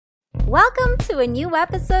Welcome to a new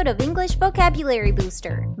episode of English Vocabulary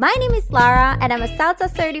Booster. My name is Lara and I'm a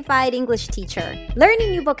SALSA certified English teacher.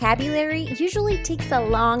 Learning new vocabulary usually takes a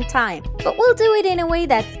long time, but we'll do it in a way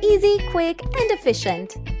that's easy, quick, and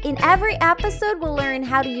efficient. In every episode, we'll learn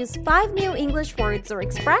how to use 5 new English words or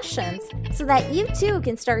expressions so that you too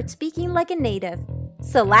can start speaking like a native.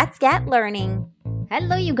 So let's get learning.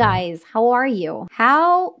 Hello, you guys. How are you?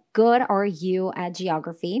 How good are you at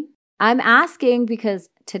geography? I'm asking because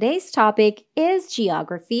today's topic is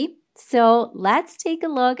geography. So let's take a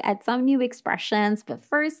look at some new expressions, but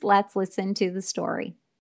first let's listen to the story.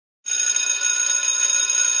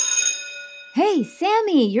 Hey,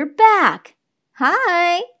 Sammy, you're back.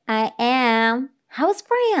 Hi, I am. How's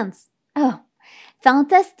France? Oh,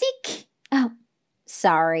 fantastique. Oh,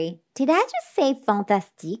 sorry. Did I just say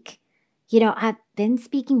fantastique? You know, I've been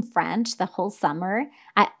speaking French the whole summer.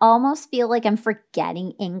 I almost feel like I'm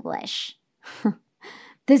forgetting English.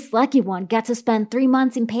 This lucky one got to spend 3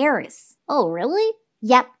 months in Paris. Oh, really?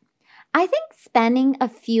 Yep. I think spending a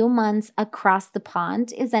few months across the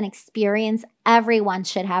pond is an experience everyone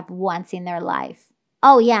should have once in their life.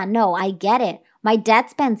 Oh yeah, no, I get it. My dad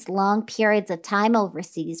spends long periods of time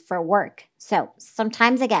overseas for work, so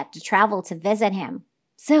sometimes I get to travel to visit him.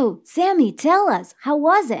 So, Sammy, tell us, how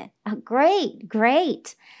was it? Oh,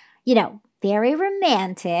 great. You know, very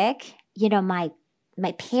romantic. You know, my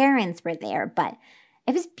parents were there, but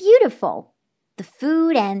it was beautiful. The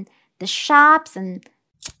food and the shops and...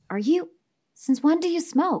 Since when do you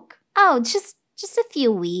smoke? Oh, just a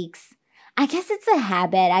few weeks. I guess it's a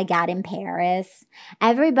habit I got in Paris.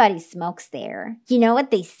 Everybody smokes there. You know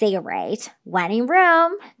what they say, right? When in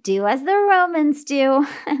Rome, do as the Romans do.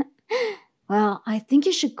 Well, I think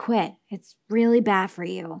you should quit. It's really bad for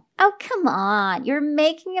you. Oh, come on. You're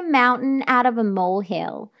making a mountain out of a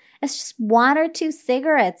molehill. It's just 1 or 2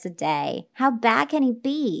 cigarettes a day. How bad can it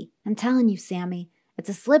be? I'm telling you, Sammy, it's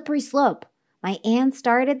a slippery slope. My aunt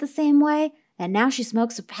started the same way, and now she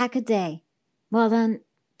smokes a pack a day. Well then,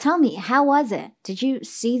 tell me, how was it? Did you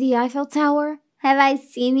see the Eiffel Tower? Have I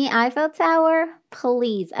seen the Eiffel Tower?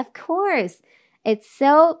 Please, of course. It's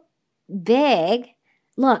so big.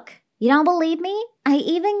 Look. You don't believe me? I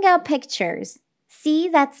even got pictures. See,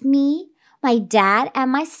 that's me, my dad,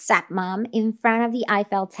 and my stepmom in front of the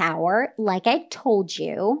Eiffel Tower, like I told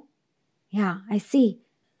you. Yeah, I see.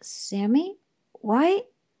 Sammy, why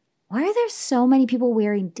are there so many people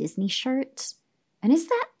wearing Disney shirts? And is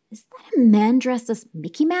that a man dressed as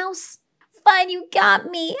Mickey Mouse? Fine, you got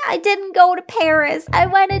me. I didn't go to Paris. I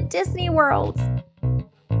went to Disney World.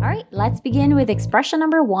 All right, let's begin with expression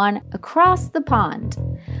number 1, across the pond.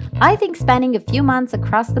 I think spending a few months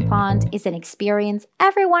across the pond is an experience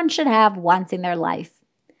everyone should have once in their life.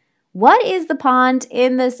 What is the pond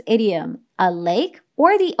in this idiom? A lake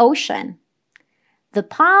or the ocean? The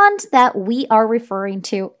pond that we are referring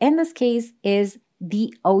to in this case is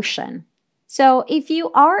the ocean. So if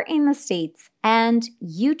you are in the States and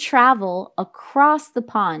you travel across the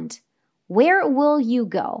pond, where will you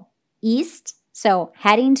go? East, so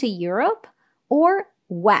heading to Europe, or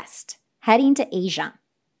west, heading to Asia?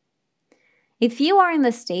 If you are in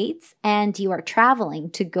the States and you are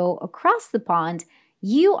traveling to go across the pond,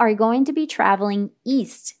 you are going to be traveling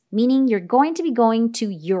east, meaning you're going to be going to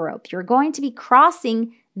Europe. You're going to be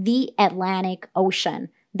crossing the Atlantic Ocean.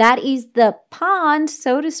 That is the pond,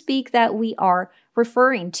 so to speak, that we are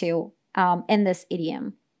referring to in this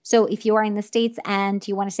idiom. So if you are in the States and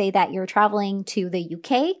you want to say that you're traveling to the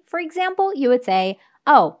UK, for example, you would say,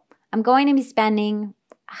 oh, I'm going to be spending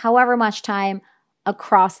however much time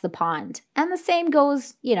across the pond. And the same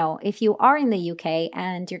goes, you know, if you are in the UK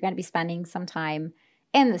and you're going to be spending some time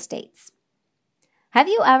in the States. Have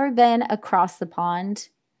you ever been across the pond?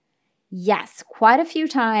 Yes, quite a few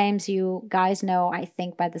times. You guys know, I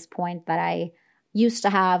think by this point, that I used to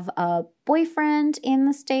have a boyfriend in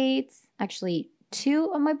the States. Actually,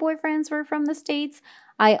 2 of my boyfriends were from the States.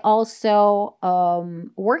 I also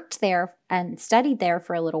worked there and studied there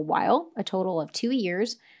for a little while, a total of 2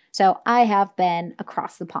 years. So I have been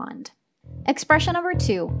across the pond. Expression number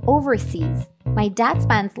 2, overseas. My dad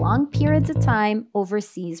spends long periods of time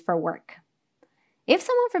overseas for work. If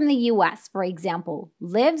someone from the US, for example,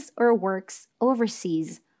 lives or works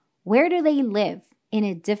overseas, where do they live? In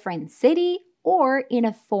a different city or in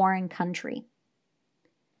a foreign country?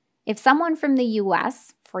 If someone from the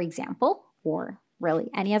US, for example, or really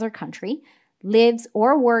any other country, lives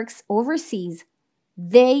or works overseas,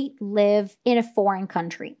 they live in a foreign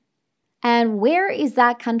country. And where is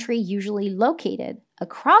that country usually located?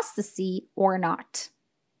 Across the sea or not?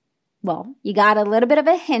 Well, you got a little bit of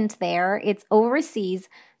a hint there. It's overseas.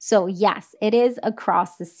 So yes, it is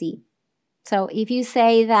across the sea. So if you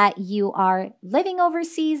say that you are living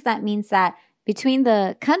overseas, that means that between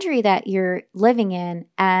the country that you're living in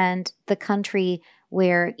and the country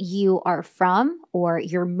where you are from or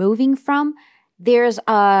you're moving from, there's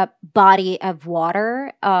a body of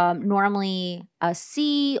water, normally a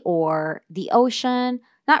sea or the ocean.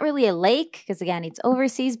 Not really a lake, because again, it's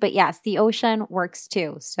overseas, but yes, the ocean works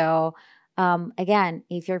too. So, again,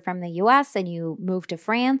 if you're from the US and you move to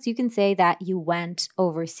France, you can say that you went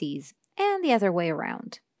overseas, and the other way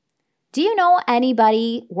around. Do you know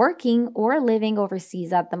anybody working or living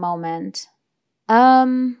overseas at the moment?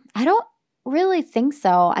 I don't really think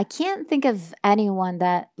so. I can't think of anyone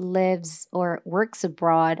that lives or works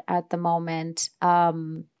abroad at the moment.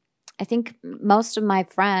 I think most of my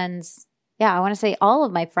friends, yeah, I want to say all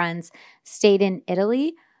of my friends stayed in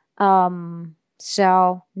Italy.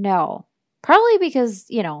 So no, probably because,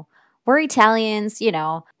 we're Italians,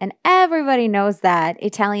 and everybody knows that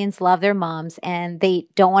Italians love their moms and they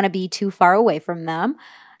don't want to be too far away from them.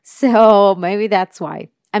 So maybe that's why.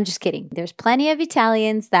 I'm just kidding. There's plenty of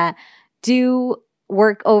Italians that do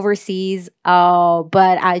work overseas,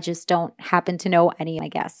 but I just don't happen to know any, I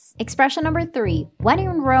guess. Expression number 3, when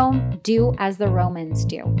in Rome, do as the Romans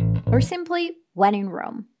do. Or simply, when in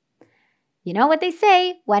Rome. You know what they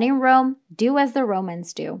say, when in Rome, do as the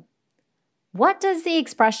Romans do. What does the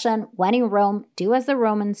expression, when in Rome, do as the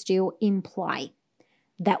Romans do, imply?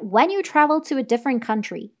 That when you travel to a different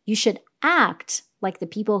country, you should act like the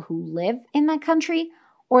people who live in that country,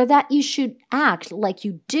 or that you should act like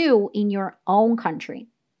you do in your own country.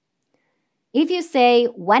 If you say,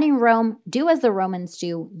 when in Rome, do as the Romans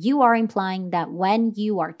do, you are implying that when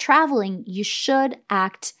you are traveling, you should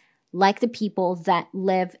act like the people that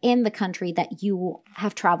live in the country that you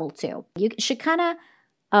have traveled to. You should kind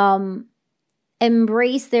of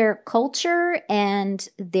embrace their culture and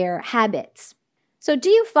their habits. So do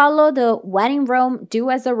you follow the when in Rome, do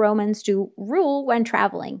as the Romans do rule when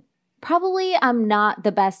traveling? Probably I'm not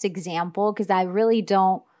the best example because I really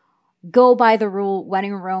don't go by the rule, when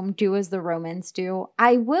in Rome, do as the Romans do.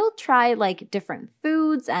 I will try like different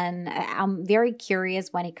foods and I'm very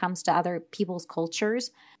curious when it comes to other people's cultures.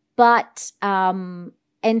 But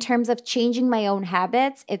in terms of changing my own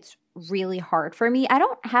habits, it's really hard for me. I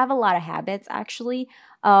don't have a lot of habits actually,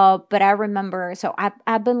 but I remember, so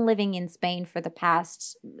I've been living in Spain for the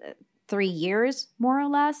past 3 years, more or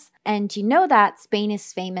less. And you know that Spain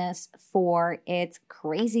is famous for its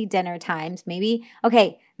crazy dinner times. Maybe,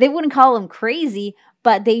 okay, they wouldn't call them crazy,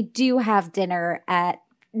 but they do have dinner at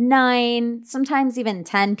 9, sometimes even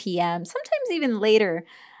 10 p.m., sometimes even later.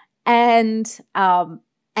 And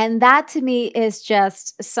that to me is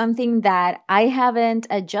just something that I haven't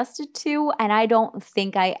adjusted to, and I don't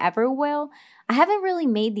think I ever will. I haven't really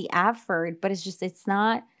made the effort, but it's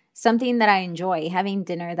not something that I enjoy, having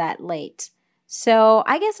dinner that late. So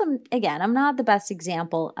I guess I'm not the best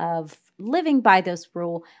example of living by this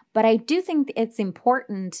rule, but I do think it's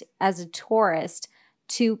important as a tourist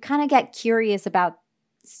to kind of get curious about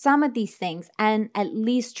some of these things and at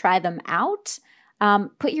least try them out.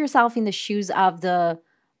 Put yourself in the shoes of the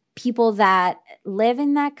people that live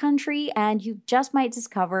in that country, and you just might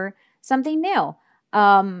discover something new.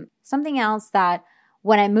 Something else that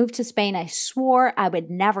when I moved to Spain, I swore I would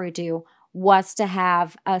never do was to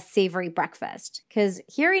have a savory breakfast. Because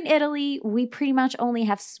here in Italy, we pretty much only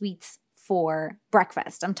have sweets for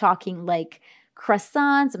breakfast. I'm talking like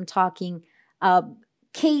croissants, I'm talking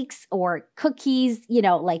cakes or cookies,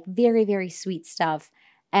 like very, very sweet stuff.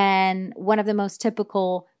 And one of the most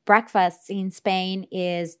typical breakfasts in Spain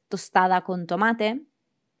is tostada con tomate,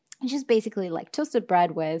 which is basically like toasted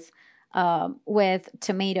bread with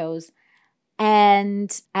tomatoes.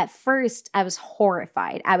 And at first, I was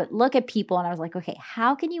horrified. I would look at people and I was like, okay,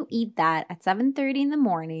 how can you eat that at 7:30 in the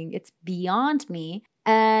morning? It's beyond me.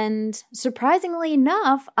 And surprisingly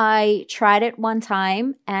enough, I tried it one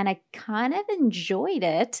time and I kind of enjoyed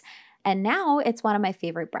it. And now it's one of my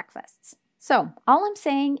favorite breakfasts. So all I'm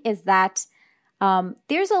saying is that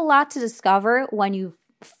there's a lot to discover when you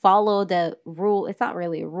follow the rule. It's not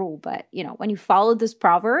really a rule, but when you follow this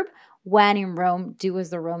proverb, when in Rome, do as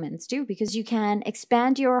the Romans do, because you can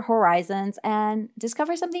expand your horizons and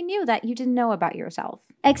discover something new that you didn't know about yourself.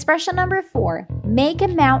 Expression number 4, make a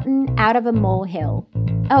mountain out of a molehill.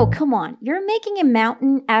 Oh, come on. You're making a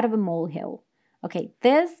mountain out of a molehill. Okay,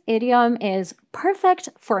 this idiom is perfect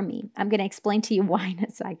for me. I'm going to explain to you why in a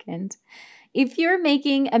second. If you're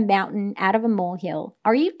making a mountain out of a molehill,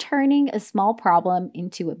 are you turning a small problem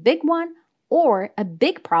into a big one or a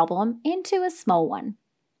big problem into a small one?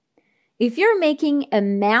 If you're making a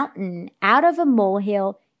mountain out of a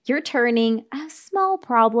molehill, you're turning a small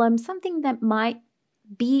problem, something that might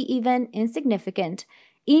be even insignificant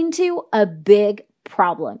into a big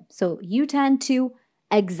problem. So you tend to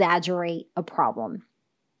exaggerate a problem.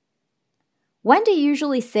 When do you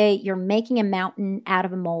usually say you're making a mountain out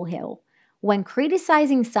of a molehill? When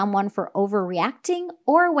criticizing someone for overreacting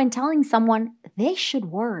or when telling someone they should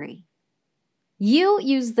worry? You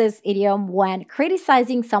use this idiom when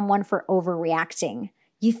criticizing someone for overreacting.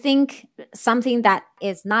 You think something that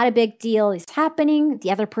is not a big deal is happening,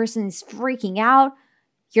 the other person is freaking out.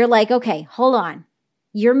 You're like, okay, hold on.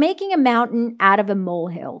 You're making a mountain out of a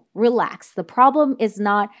molehill. Relax. The problem is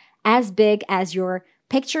not as big as you're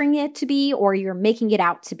picturing it to be or you're making it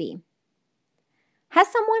out to be. Has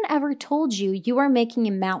someone ever told you you are making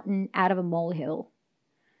a mountain out of a molehill?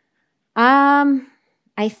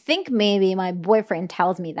 I think maybe my boyfriend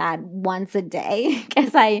tells me that once a day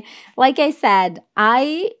because like I said,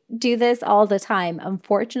 I do this all the time.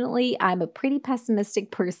 Unfortunately, I'm a pretty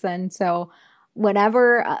pessimistic person. So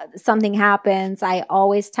whenever something happens, I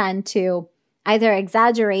always tend to either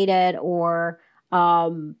exaggerate it or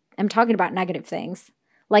I'm talking about negative things.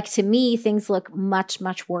 Like to me, things look much,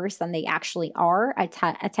 much worse than they actually are. I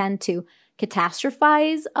tend to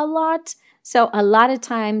catastrophize a lot. So a lot of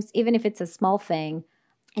times, even if it's a small thing,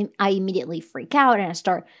 I immediately freak out and I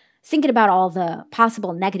start thinking about all the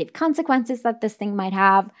possible negative consequences that this thing might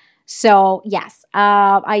have. So yes,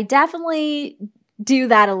 I definitely do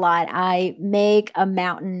that a lot. I make a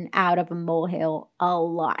mountain out of a molehill a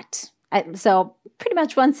lot. So pretty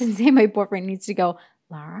much once a day, my boyfriend needs to go,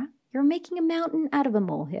 Lara, you're making a mountain out of a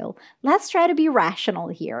molehill. Let's try to be rational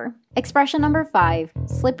here. Expression number 5,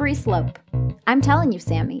 slippery slope. I'm telling you,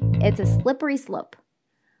 Sammy, it's a slippery slope.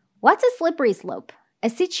 What's a slippery slope? A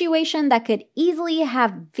situation that could easily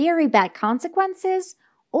have very bad consequences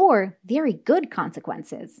or very good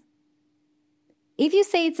consequences. If you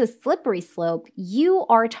say it's a slippery slope, you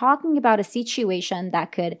are talking about a situation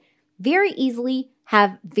that could very easily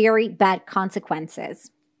have very bad consequences.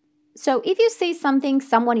 So if you say something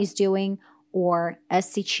someone is doing or a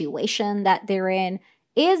situation that they're in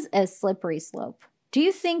is a slippery slope, do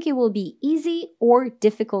you think it will be easy or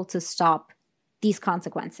difficult to stop these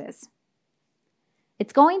consequences?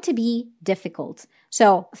 It's going to be difficult.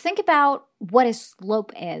 So think about what a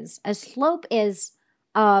slope is. A slope is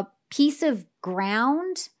a piece of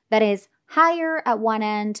ground that is higher at one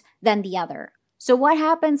end than the other. So what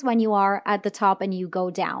happens when you are at the top and you go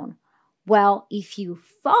down? Well, if you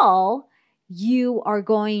fall, you are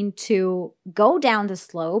going to go down the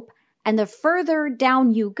slope, and the further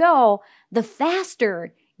down you go, the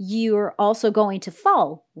faster you're also going to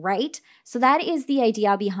fall, right? So that is the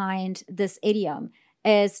idea behind this idiom,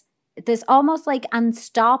 is this almost like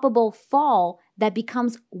unstoppable fall that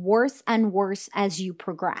becomes worse and worse as you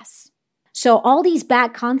progress. So all these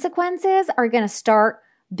bad consequences are going to start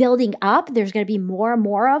building up. There's going to be more and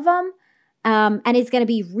more of them. And it's going to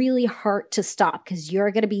be really hard to stop because you're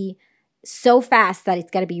going to be so fast that it's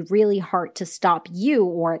going to be really hard to stop you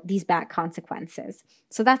or these bad consequences.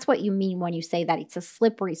 So that's what you mean when you say that it's a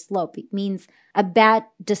slippery slope. It means a bad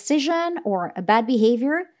decision or a bad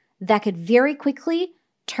behavior that could very quickly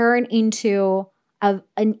turn into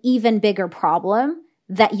an even bigger problem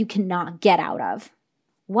that you cannot get out of.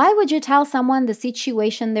 Why would you tell someone the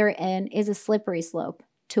situation they're in is a slippery slope?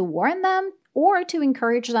 To warn them or to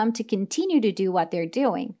encourage them to continue to do what they're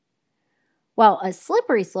doing? Well, a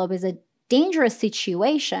slippery slope is a dangerous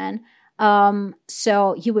situation.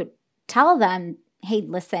 So you would tell them, hey,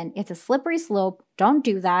 listen, it's a slippery slope. Don't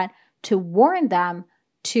do that. To warn them,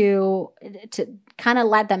 to kind of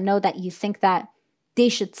let them know that you think that they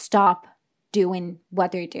should stop doing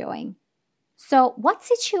what they're doing. So what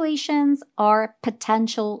situations are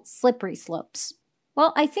potential slippery slopes?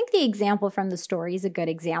 Well, I think the example from the story is a good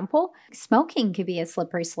example. Smoking could be a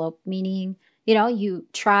slippery slope, meaning, you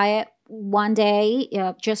try it one day,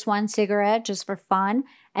 just one cigarette, just for fun.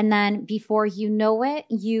 And then before you know it,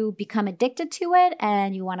 you become addicted to it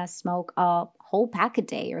and you want to smoke a whole pack a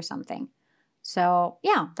day or something. So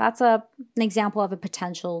yeah, that's an example of a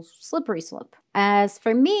potential slippery slope. As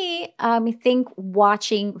for me, I think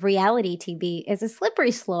watching reality TV is a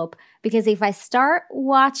slippery slope because if I start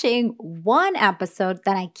watching one episode,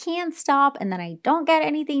 then I can't stop and then I don't get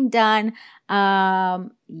anything done.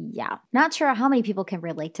 Yeah, not sure how many people can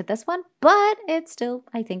relate to this one, but it's still,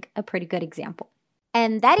 I think, a pretty good example.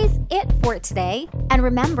 And that is it for today. And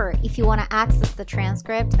remember, if you want to access the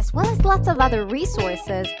transcript as well as lots of other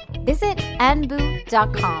resources, visit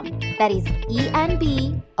enboo.com. That is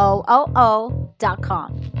ENBOOO.com.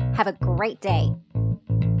 Have a great day.